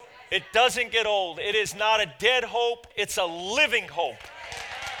It doesn't get old. It is not a dead hope. It's a living hope.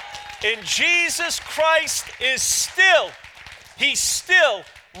 And Jesus Christ is he's still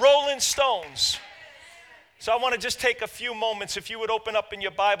rolling stones. So I want to just take a few moments. If you would open up in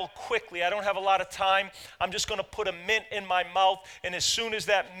your Bible quickly. I don't have a lot of time. I'm just going to put a mint in my mouth, and as soon as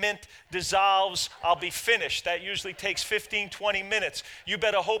that mint dissolves, I'll be finished. That usually takes 15, 20 minutes. You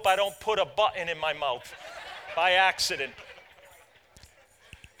better hope I don't put a button in my mouth by accident.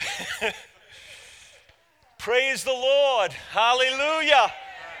 Praise the Lord. Hallelujah.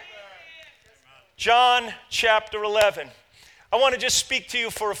 John chapter 11. I want to just speak to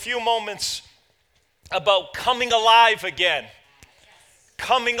you for a few moments about coming alive again.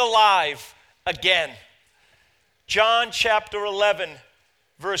 Coming alive again. John chapter 11,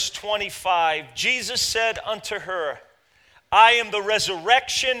 verse 25. Jesus said unto her, I am the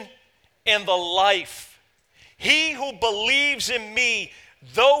resurrection and the life. He who believes in me,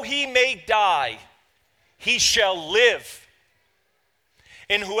 though he may die, he shall live.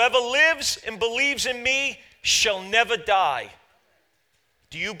 And whoever lives and believes in me shall never die.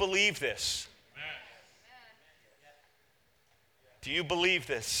 Do you believe this? Do you believe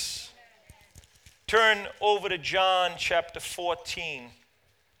this? Turn over to John chapter 14,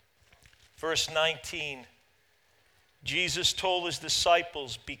 verse 19. Jesus told his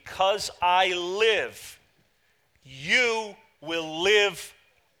disciples, because I live, you will live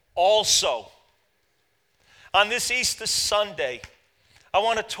also. On this Easter Sunday, I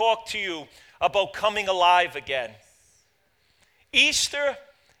want to talk to you about coming alive again. Easter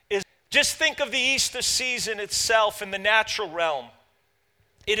is, just think of the Easter season itself in the natural realm.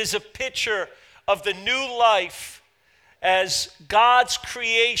 It is a picture of the new life as God's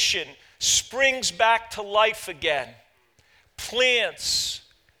creation springs back to life again. Plants,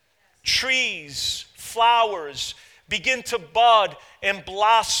 trees, flowers begin to bud and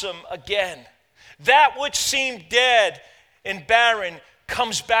blossom again. That which seemed dead and barren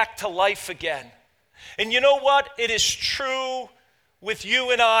comes back to life again. And you know what? It is true with you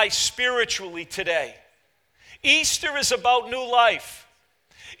and I spiritually today. Easter is about new life.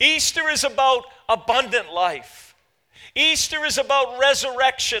 Easter is about abundant life. Easter is about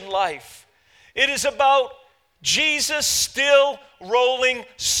resurrection life. It is about Jesus still rolling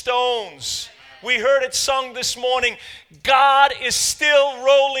stones. We heard it sung this morning. God is still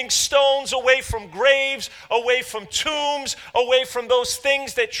rolling stones away from graves, away from tombs, away from those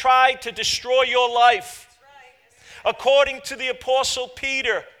things that try to destroy your life. According to the Apostle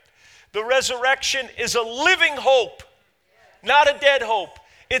Peter, the resurrection is a living hope, not a dead hope.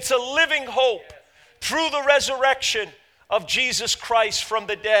 It's a living hope through the resurrection of Jesus Christ from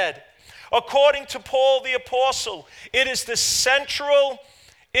the dead. According to Paul the Apostle, it is the central,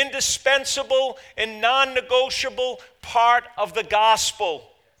 indispensable, and non-negotiable part of the gospel.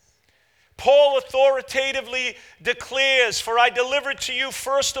 Paul authoritatively declares, for I delivered to you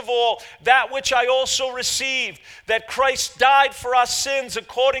first of all that which I also received, that Christ died for our sins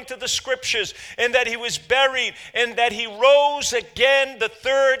according to the scriptures, and that he was buried, and that he rose again the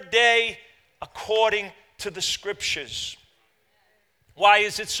third day according to the scriptures. Why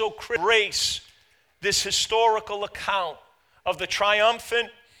is it so critical to embrace this historical account of the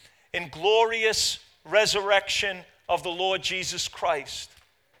triumphant and glorious resurrection of the Lord Jesus Christ?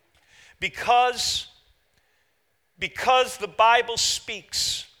 Because the Bible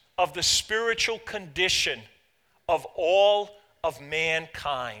speaks of the spiritual condition of all of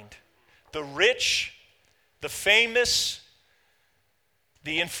mankind. The rich, the famous,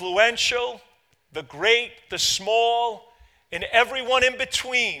 the influential, the great, the small, and everyone in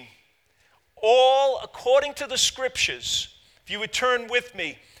between. All according to the scriptures. If you would turn with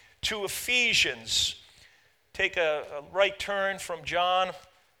me to Ephesians. Take a right turn from John,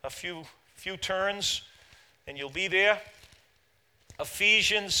 a few turns, and you'll be there.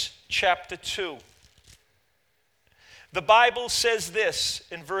 Ephesians chapter 2. The Bible says this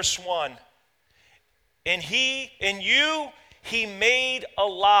in verse 1. And you he made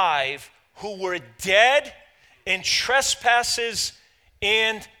alive who were dead in trespasses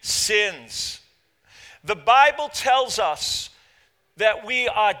and sins. The Bible tells us that we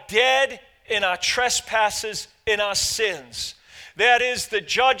are dead in our trespasses, in our sins. That is the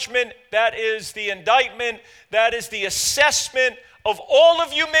judgment, that is the indictment, that is the assessment of all of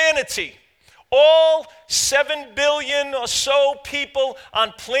humanity. All 7 billion or so people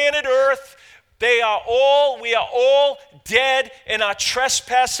on planet Earth, we are all dead in our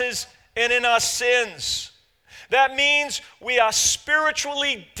trespasses and in our sins. That means we are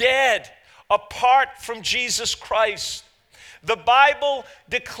spiritually dead apart from Jesus Christ. The Bible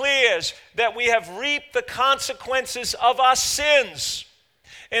declares that we have reaped the consequences of our sins.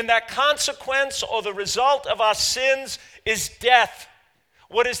 And that consequence or the result of our sins is death.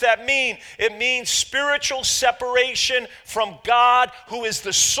 What does that mean? It means spiritual separation from God, who is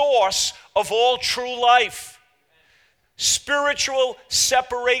the source of all true life. Spiritual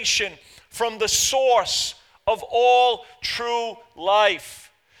separation from the source of all true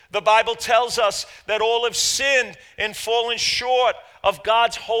life. The Bible tells us that all have sinned and fallen short of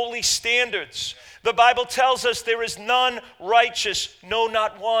God's holy standards. The Bible tells us there is none righteous, no,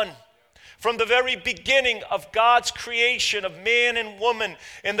 not one. From the very beginning of God's creation of man and woman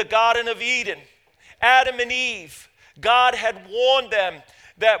in the Garden of Eden, Adam and Eve, God had warned them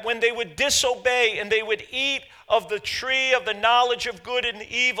that when they would disobey and they would eat of the tree of the knowledge of good and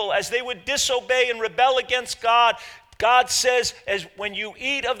evil, as they would disobey and rebel against God, God says, as when you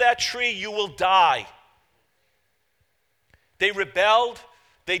eat of that tree, you will die. They rebelled,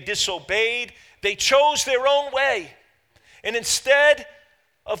 they disobeyed, they chose their own way, and instead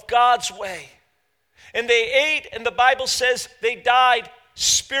of God's way. And they ate, and the Bible says they died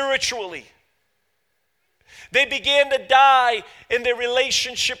spiritually. They began to die in their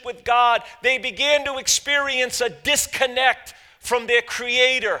relationship with God. They began to experience a disconnect from their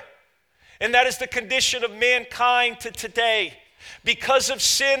Creator. And that is the condition of mankind to today. Because of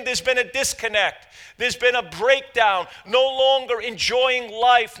sin, there's been a disconnect. There's been a breakdown, no longer enjoying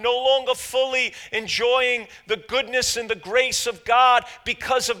life, no longer fully enjoying the goodness and the grace of God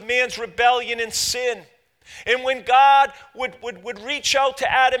because of man's rebellion and sin. And when God would reach out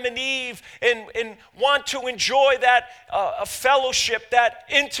to Adam and Eve and want to enjoy that fellowship, that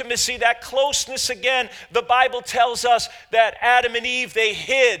intimacy, that closeness again, the Bible tells us that Adam and Eve, they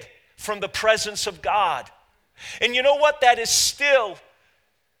hid from the presence of God. And you know what? That is still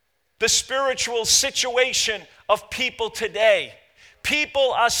the spiritual situation of people today.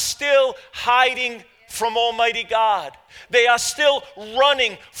 People are still hiding from Almighty God. They are still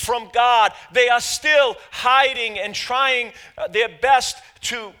running from God. They are still hiding and trying their best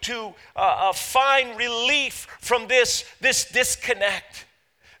to find relief from this disconnect.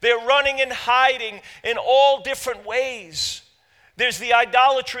 They're running and hiding in all different ways. There's the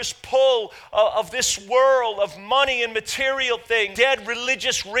idolatrous pull of this world of money and material things, dead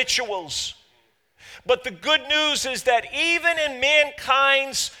religious rituals. But the good news is that even in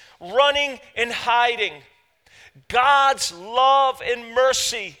mankind's running and hiding, God's love and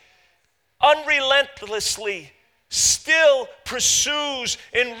mercy unrelentlessly still pursues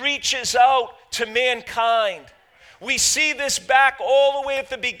and reaches out to mankind. We see this back all the way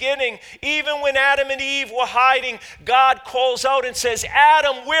at the beginning. Even when Adam and Eve were hiding, God calls out and says,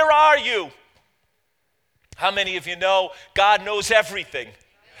 Adam, where are you? How many of you know God knows everything?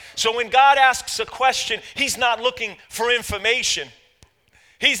 So when God asks a question, he's not looking for information.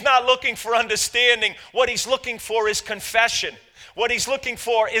 He's not looking for understanding. What he's looking for is confession. What he's looking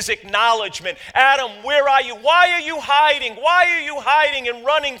for is acknowledgement. Adam, where are you? Why are you hiding? Why are you hiding and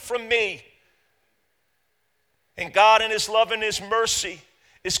running from me? And God in his love and his mercy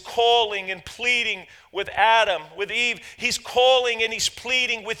is calling and pleading with Adam, with Eve. He's calling and he's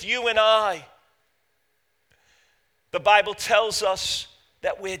pleading with you and I. The Bible tells us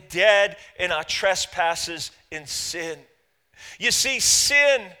that we're dead in our trespasses in sin. You see,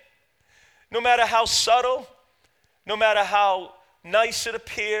 sin, no matter how subtle, no matter how nice it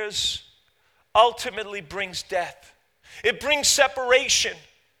appears, ultimately brings death. It brings separation.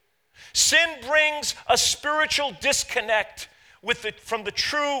 Sin brings a spiritual disconnect from the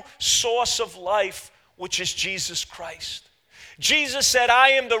true source of life, which is Jesus Christ. Jesus said, I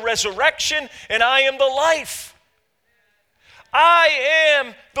am the resurrection and I am the life. I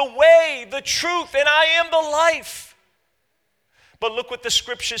am the way, the truth, and I am the life. But look what the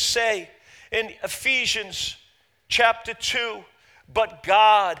scriptures say in Ephesians chapter 2. But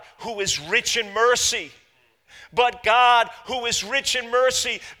God, who is rich in mercy, but God, who is rich in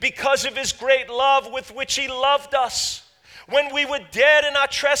mercy, because of his great love with which he loved us, when we were dead in our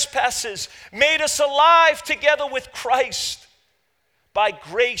trespasses, made us alive together with Christ. By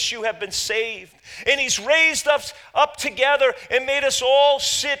grace you have been saved. And he's raised us up together and made us all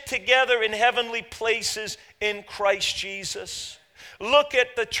sit together in heavenly places in Christ Jesus. Look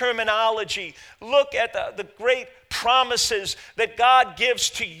at the terminology. Look at the great promises that God gives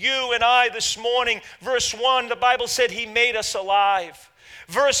to you and I this morning. Verse 1, the Bible said he made us alive.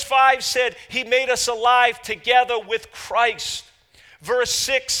 Verse 5 said he made us alive together with Christ. Verse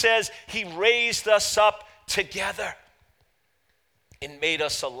 6 says he raised us up together and made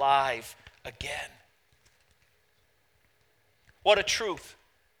us alive again. What a truth.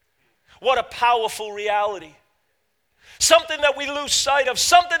 What a powerful reality. Something that we lose sight of,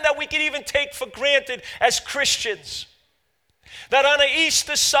 something that we can even take for granted as Christians. That on an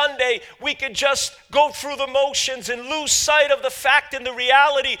Easter Sunday, we could just go through the motions and lose sight of the fact and the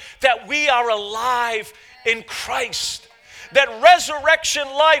reality that we are alive in Christ. That resurrection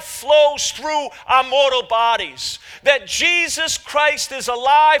life flows through our mortal bodies. That Jesus Christ is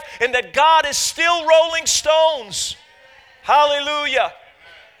alive and that God is still rolling stones. Hallelujah.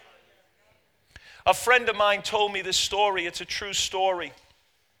 A friend of mine told me this story. It's a true story.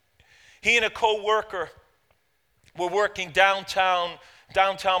 He and a co-worker were working downtown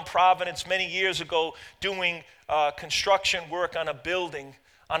Providence many years ago doing construction work on a building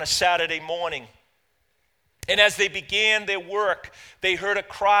on a Saturday morning. And as they began their work, they heard a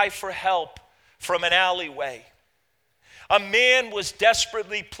cry for help from an alleyway. A man was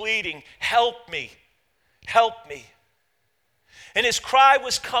desperately pleading, "Help me, help me." And his cry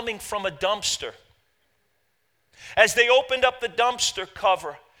was coming from a dumpster. As they opened up the dumpster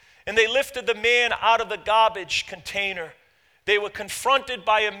cover and they lifted the man out of the garbage container, they were confronted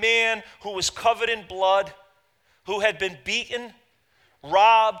by a man who was covered in blood, who had been beaten,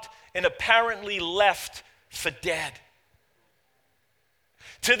 robbed, and apparently left for dead.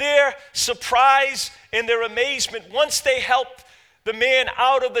 To their surprise and their amazement, once they helped the man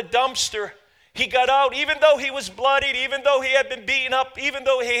out of the dumpster, he got out. Even though he was bloodied, even though he had been beaten up, even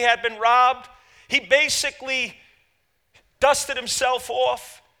though he had been robbed, he basically dusted himself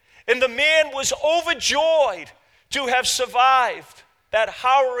off. And the man was overjoyed to have survived that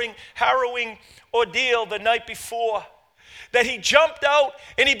harrowing ordeal the night before. That he jumped out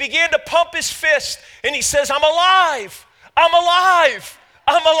and he began to pump his fist and he says, "I'm alive, I'm alive,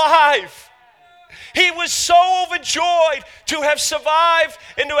 I'm alive." He was so overjoyed to have survived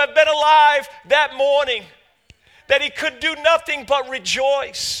and to have been alive that morning that he could do nothing but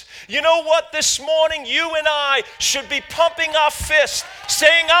rejoice. You know what? This morning, you and I should be pumping our fist,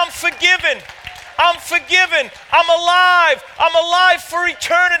 saying, "I'm forgiven. I'm forgiven. I'm alive. I'm alive for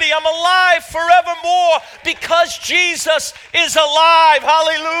eternity. I'm alive forevermore because Jesus is alive."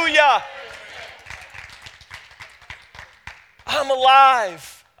 Hallelujah. I'm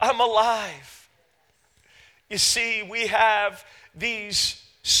alive. I'm alive. You see, we have these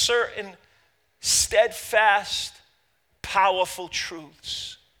certain steadfast, powerful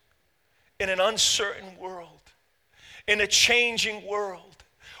truths in an uncertain world, in a changing world.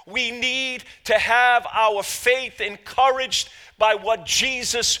 We need to have our faith encouraged by what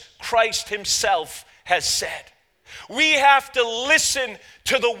Jesus Christ himself has said. We have to listen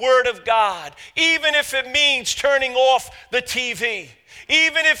to the Word of God, even if it means turning off the TV,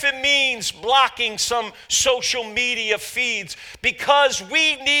 even if it means blocking some social media feeds, because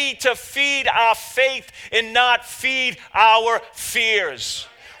we need to feed our faith and not feed our fears.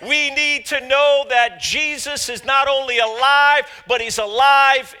 We need to know that Jesus is not only alive, but he's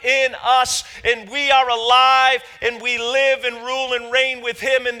alive in us, and we are alive, and we live and rule and reign with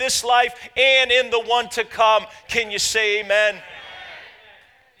him in this life and in the one to come. Can you say amen?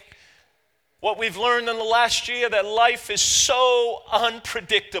 What we've learned in the last year, that life is so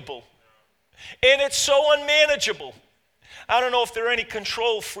unpredictable, and it's so unmanageable. I don't know if there are any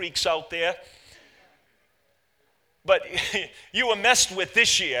control freaks out there, but you were messed with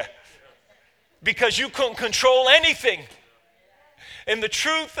this year because you couldn't control anything. And the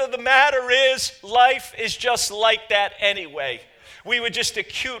truth of the matter is, life is just like that anyway. We were just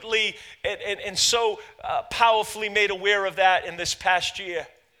acutely and so powerfully made aware of that in this past year.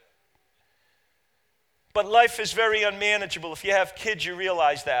 But life is very unmanageable. If you have kids, you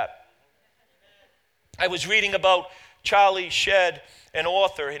realize that. I was reading about Charlie Shedd, an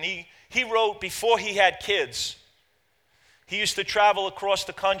author, and he wrote before he had kids. He used to travel across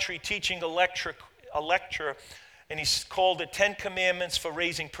the country teaching a lecture, and he called it 10 Commandments for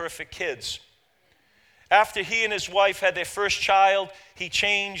Raising Perfect Kids. After he and his wife had their first child, he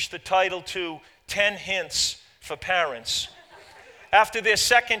changed the title to 10 Hints for Parents. After their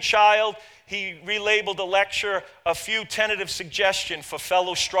second child, he relabeled the lecture A Few Tentative Suggestions for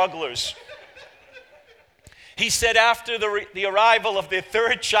Fellow Strugglers. He said after the arrival of their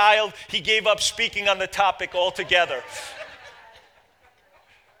third child, he gave up speaking on the topic altogether.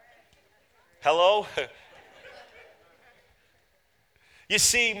 Hello? You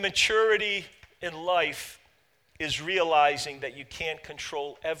see, maturity in life is realizing that you can't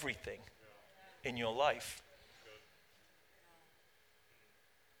control everything in your life.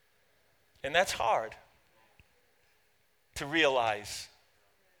 And that's hard to realize,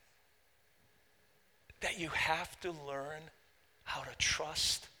 that you have to learn how to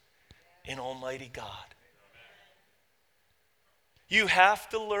trust in Almighty God. You have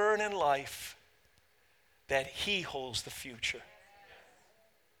to learn in life that he holds the future.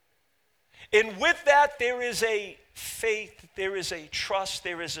 And with that, there is a faith, there is a trust,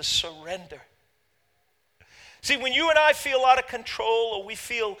 there is a surrender. See, when you and I feel out of control or we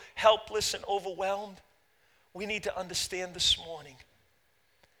feel helpless and overwhelmed, we need to understand this morning,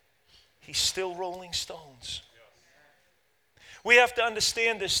 he's still rolling stones. We have to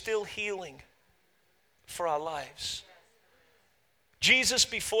understand there's still healing for our lives. Jesus,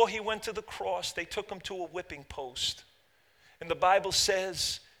 before he went to the cross, they took him to a whipping post. And the Bible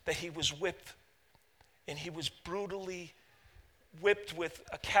says that he was whipped, and he was brutally whipped with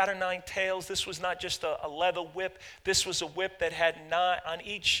a cat o' nine tails. This was not just a leather whip. This was a whip that had on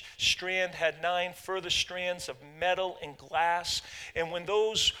each strand had 9 further strands of metal and glass. And when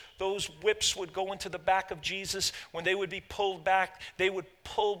those whips would go into the back of Jesus, when they would be pulled back, they would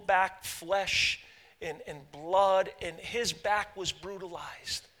pull back flesh and blood, and his back was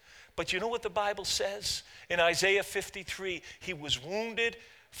brutalized. But you know what the Bible says? In Isaiah 53, he was wounded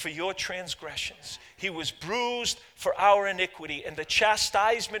for your transgressions. He was bruised for our iniquity, and the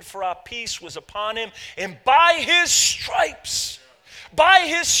chastisement for our peace was upon him. And by his stripes,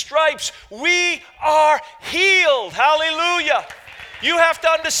 we are healed. Hallelujah. You have to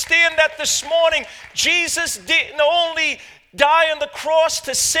understand that this morning, Jesus didn't only die on the cross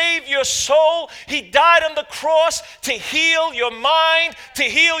to save your soul. He died on the cross to heal your mind, to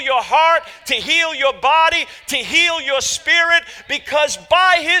heal your heart, to heal your body, to heal your spirit, because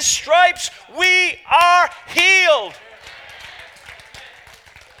by his stripes we are healed.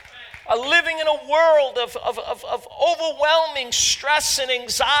 Living in a world of overwhelming stress and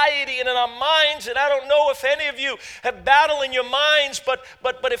anxiety and in our minds, and I don't know if any of you have battle in your minds, but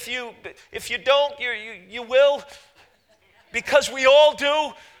if you don't, you will. Because we all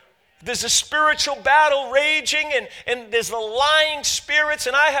do. There's a spiritual battle raging, and there's the lying spirits,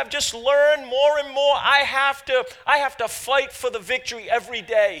 and I have just learned more and more I have to fight for the victory every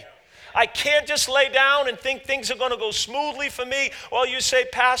day. I can't just lay down and think things are going to go smoothly for me. Well, you say,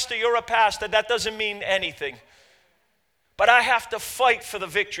 Pastor, you're a pastor. That doesn't mean anything. But I have to fight for the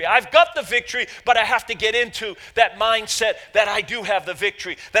victory. I've got the victory, but I have to get into that mindset that I do have the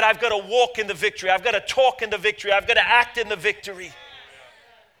victory, that I've got to walk in the victory, I've got to talk in the victory, I've got to act in the victory.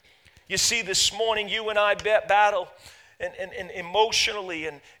 You see, this morning you and I battle and emotionally,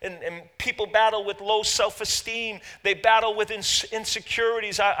 and people battle with low self-esteem. They battle with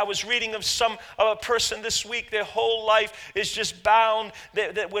insecurities. I was reading of a person this week, their whole life is just bound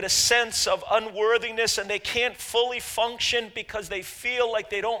with a sense of unworthiness, and they can't fully function because they feel like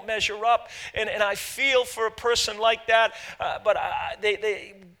they don't measure up. And I feel for a person like that, but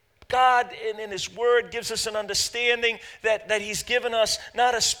God in his word gives us an understanding that he's given us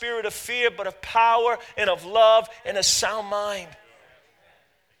not a spirit of fear, but of power and of love and a sound mind.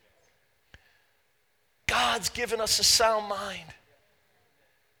 God's given us a sound mind.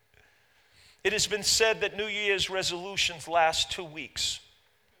 It has been said that New Year's resolutions last 2 weeks.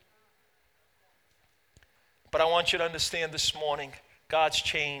 But I want you to understand this morning, God's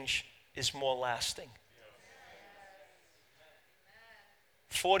change is more lasting.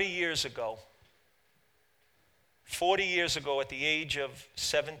 40 years ago at the age of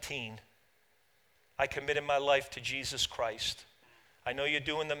 17, I committed my life to Jesus Christ. I know you're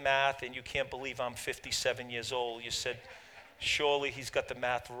doing the math and you can't believe I'm 57 years old. You said, surely he's got the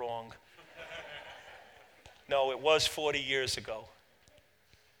math wrong. No, it was 40 years ago.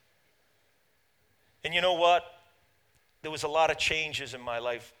 And you know what? There was a lot of changes in my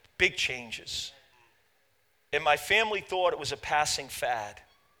life, big changes. And my family thought it was a passing fad,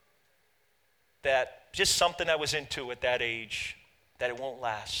 that just something I was into at that age, that it won't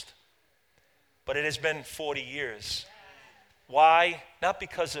last. But it has been 40 years. Why? Not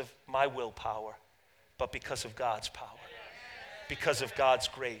because of my willpower, but because of God's power, because of God's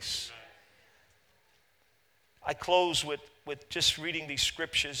grace. I close with just reading these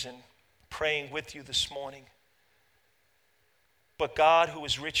scriptures and praying with you this morning. But God, who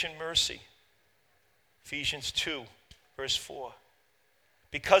is rich in mercy, Ephesians 2, verse 4.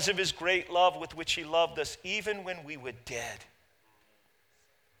 Because of his great love with which he loved us, even when we were dead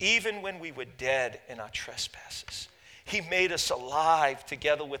in our trespasses, he made us alive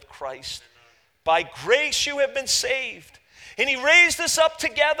together with Christ. By grace you have been saved. And he raised us up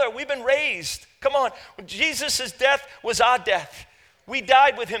together. We've been raised. Come on. Jesus' death was our death. We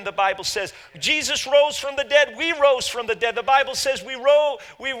died with him, the Bible says. Jesus rose from the dead. We rose from the dead. The Bible says we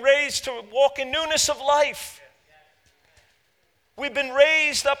raised to walk in newness of life. We've been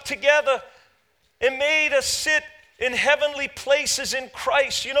raised up together and made us sit in heavenly places in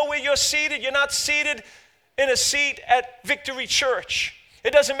Christ. You know where you're seated? You're not seated in a seat at Victory Church.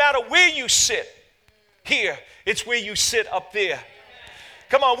 It doesn't matter where you sit here. It's where you sit up there.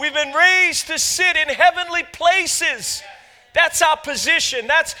 Come on, we've been raised to sit in heavenly places. That's our position.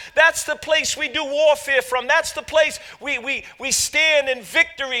 That's the place we do warfare from. That's the place we stand in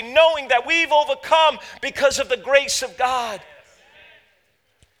victory, knowing that we've overcome because of the grace of God.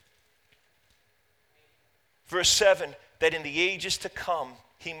 Verse 7, that in the ages to come,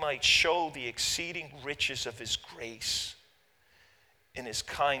 he might show the exceeding riches of his grace in his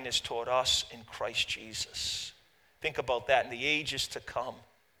kindness toward us in Christ Jesus. Think about that. In the ages to come,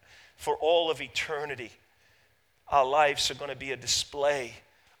 for all of eternity, our lives are going to be a display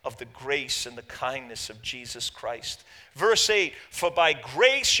of the grace and the kindness of Jesus Christ. Verse 8, for by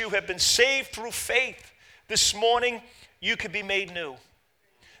grace you have been saved through faith. This morning, you could be made new.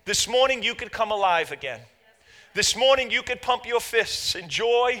 This morning, you could come alive again. This morning, you could pump your fists in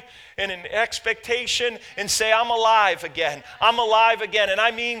joy and in expectation and say, I'm alive again. I'm alive again. And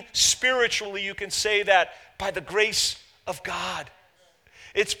I mean spiritually, you can say that by the grace of God.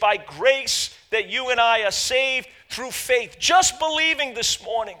 It's by grace that you and I are saved through faith. Just believing this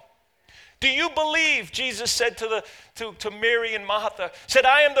morning. Do you believe, Jesus said to Mary and Martha, said,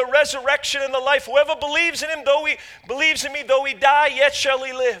 I am the resurrection and the life. Whoever believes in him, believes in me, though he die, yet shall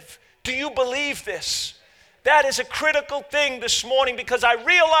he live. Do you believe this? That is a critical thing this morning, because I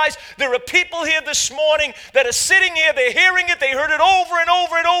realize there are people here this morning that are sitting here, they're hearing it, they heard it over and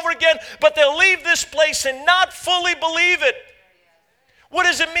over and over again, but they'll leave this place and not fully believe it. What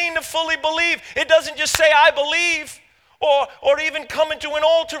does it mean to fully believe? It doesn't just say, I believe, or even come into an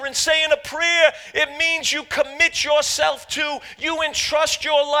altar and say in a prayer. It means you commit yourself to, you entrust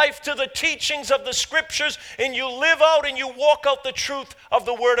your life to the teachings of the scriptures, and you live out and you walk out the truth of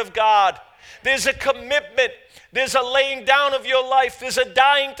the Word of God. There's a commitment. There's a laying down of your life. There's a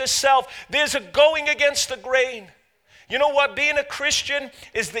dying to self. There's a going against the grain. You know what? Being a Christian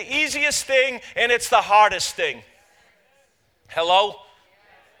is the easiest thing, and it's the hardest thing. Hello?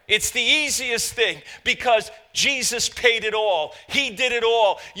 It's the easiest thing because Jesus paid it all. He did it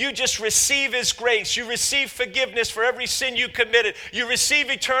all. You just receive his grace. You receive forgiveness for every sin you committed. You receive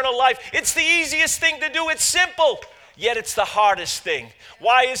eternal life. It's the easiest thing to do. It's simple. Yet it's the hardest thing.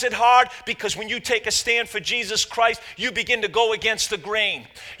 Why is it hard? Because when you take a stand for Jesus Christ, you begin to go against the grain.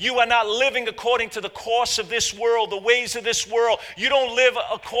 You are not living according to the course of this world, the ways of this world. You don't live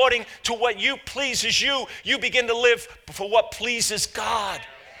according to what pleases you. You begin to live for what pleases God.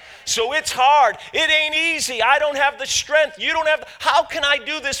 So it's hard. It ain't easy. I don't have the strength. You don't have. How can I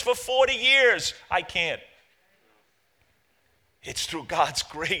do this for 40 years? I can't. It's through God's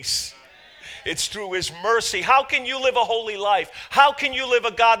grace. It's through his mercy. How can you live a holy life? How can you live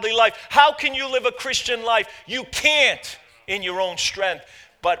a godly life? How can you live a Christian life? You can't in your own strength.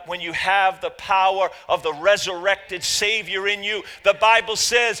 But when you have the power of the resurrected Savior in you, the Bible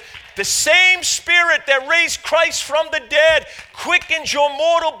says, the same Spirit that raised Christ from the dead quickens your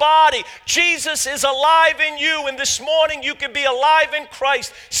mortal body. Jesus is alive in you, and this morning you can be alive in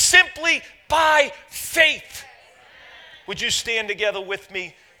Christ simply by faith. Would you stand together with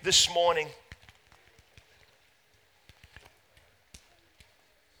me this morning?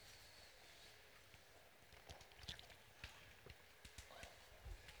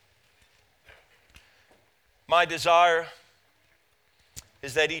 My desire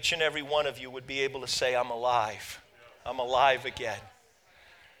is that each and every one of you would be able to say, I'm alive. I'm alive again.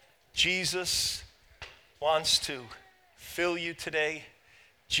 Jesus wants to fill you today.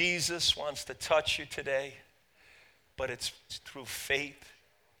 Jesus wants to touch you today. But it's through faith,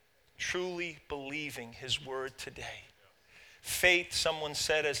 truly believing his word today. Faith, someone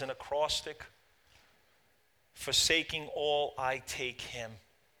said as an acrostic, forsaking all, I take him.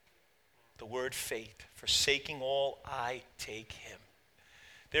 The word faith. Forsaking all, I take him.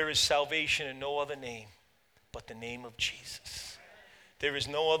 There is salvation in no other name but the name of Jesus. There is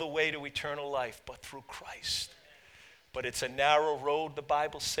no other way to eternal life but through Christ. But it's a narrow road, the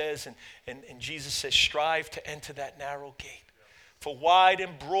Bible says, and Jesus says, strive to enter that narrow gate. For wide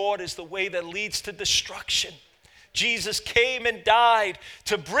and broad is the way that leads to destruction. Jesus came and died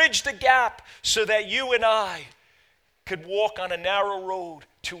to bridge the gap so that you and I could walk on a narrow road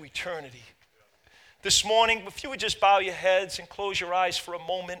to eternity. This morning, if you would just bow your heads and close your eyes for a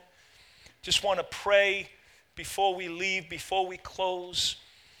moment, just want to pray before we leave, before we close.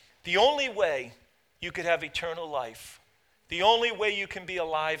 The only way you could have eternal life, the only way you can be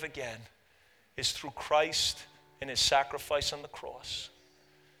alive again is through Christ and his sacrifice on the cross.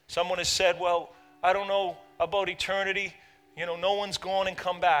 Someone has said, well, I don't know about eternity. You know, no one's gone and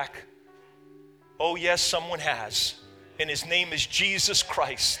come back. Oh, yes, someone has. And his name is Jesus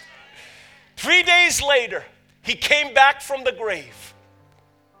Christ. 3 days later, he came back from the grave.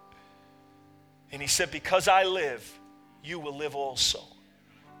 And he said, because I live, you will live also.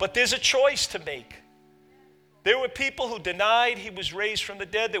 But there's a choice to make. There were people who denied he was raised from the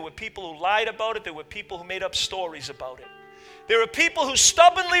dead. There were people who lied about it. There were people who made up stories about it. There are people who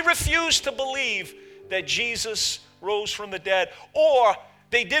stubbornly refused to believe that Jesus rose from the dead. Or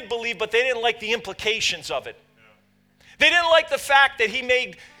they did believe, but they didn't like the implications of it. They didn't like the fact that he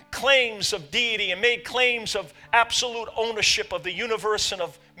made claims of deity and made claims of absolute ownership of the universe and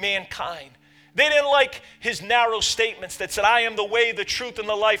of mankind. They didn't like his narrow statements that said, I am the way, the truth, and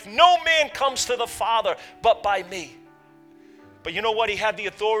the life. No man comes to the Father but by me. But you know what? He had the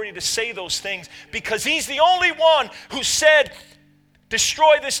authority to say those things because he's the only one who said,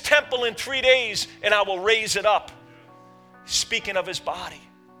 destroy this temple in 3 days and I will raise it up. Speaking of his body.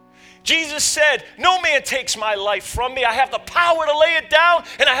 Jesus said, no man takes my life from me. I have the power to lay it down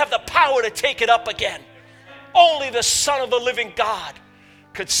and I have the power to take it up again. Only the Son of the living God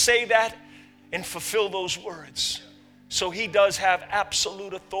could say that and fulfill those words. So he does have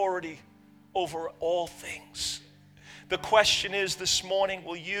absolute authority over all things. The question is this morning,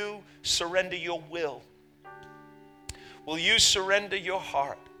 will you surrender your will? Will you surrender your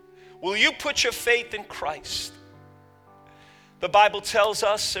heart? Will you put your faith in Christ? The Bible tells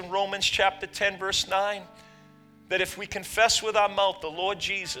us in Romans chapter 10, verse 9, that if we confess with our mouth the Lord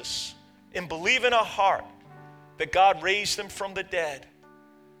Jesus and believe in our heart that God raised him from the dead,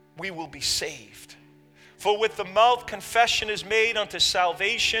 we will be saved. For with the mouth confession is made unto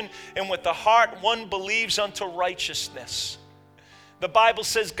salvation, and with the heart one believes unto righteousness. The Bible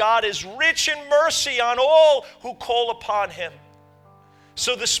says God is rich in mercy on all who call upon him.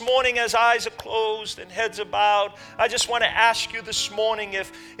 So this morning, as eyes are closed and heads are bowed, I just want to ask you this morning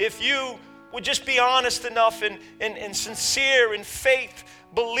if you would just be honest enough and sincere in faith,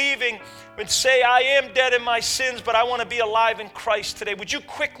 believing and say, I am dead in my sins, but I want to be alive in Christ today. Would you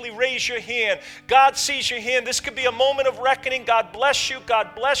quickly raise your hand? God sees your hand. This could be a moment of reckoning. God bless you. God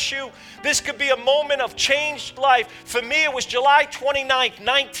bless you. This could be a moment of changed life. For me, it was July 29th,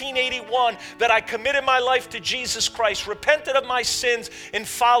 1981, that I committed my life to Jesus Christ, repented of my sins, and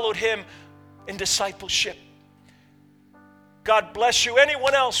followed him in discipleship. God bless you.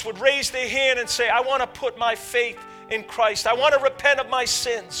 Anyone else would raise their hand and say, I want to put my faith in Christ. I want to repent of my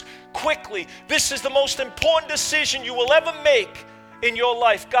sins quickly. This is the most important decision you will ever make in your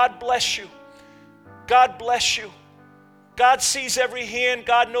life. God bless you. God bless you. God sees every hand.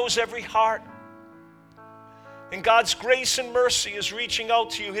 God knows every heart. And God's grace and mercy is reaching out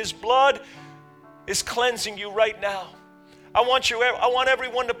to you. His blood is cleansing you right now. I want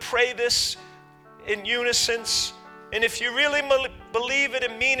everyone to pray this in unison. And if you really believe it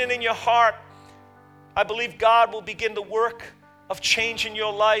and mean it in your heart, I believe God will begin the work of changing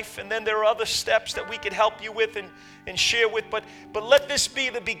your life. And then there are other steps that we can help you with and share with. But let this be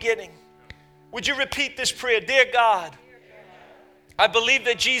the beginning. Would you repeat this prayer? Dear God, I believe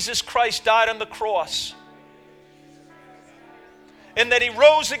that Jesus Christ died on the cross and that he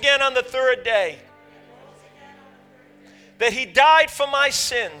rose again on the third day. That he died for my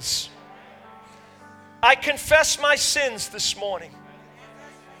sins. I confess my sins this morning.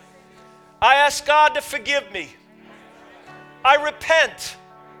 I ask God to forgive me. I repent.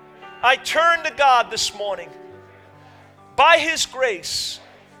 I turn to God this morning. By his grace,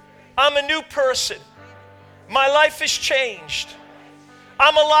 I'm a new person. My life has changed.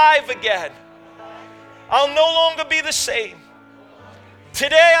 I'm alive again. I'll no longer be the same.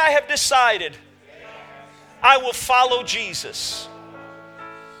 Today I have decided I will follow Jesus.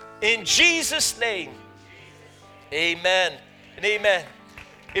 In Jesus' name, amen and amen.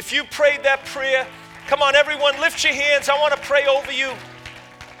 If you prayed that prayer, come on everyone, lift your hands. I want to pray over you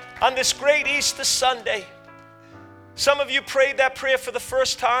on this great Easter Sunday. Some of you prayed that prayer for the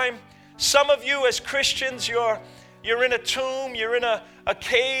first time. Some of you as Christians, you're in a tomb, you're in a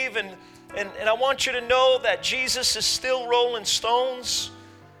cave, and I want you to know that Jesus is still rolling stones.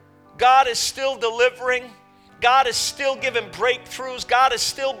 God is still delivering. God is still giving breakthroughs. God is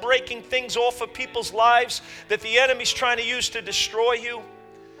still breaking things off of people's lives that the enemy's trying to use to destroy you.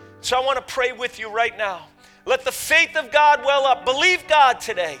 So I want to pray with you right now. Let the faith of God well up. Believe God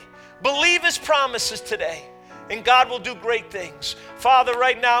today. Believe his promises today. And God will do great things. Father,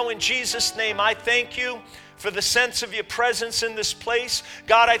 right now in Jesus' name, I thank you for the sense of your presence in this place.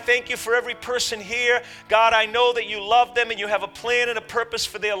 God, I thank you for every person here. God, I know that you love them and you have a plan and a purpose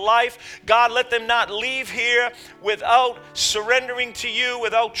for their life. God, let them not leave here without surrendering to you,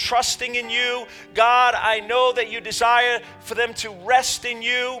 without trusting in you. God, I know that you desire for them to rest in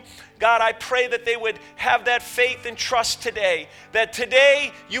you. God, I pray that they would have that faith and trust today, that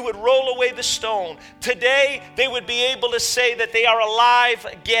today you would roll away the stone. Today they would be able to say that they are alive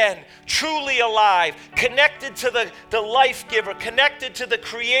again, truly alive, connected to the life giver, connected to the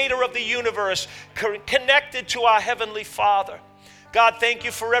creator of the universe, connected to our Heavenly Father. God, thank you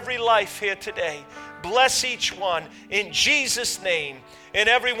for every life here today. Bless each one in Jesus' name. And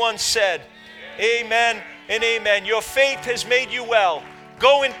everyone said, amen and amen. Your faith has made you well.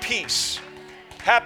 Go in peace.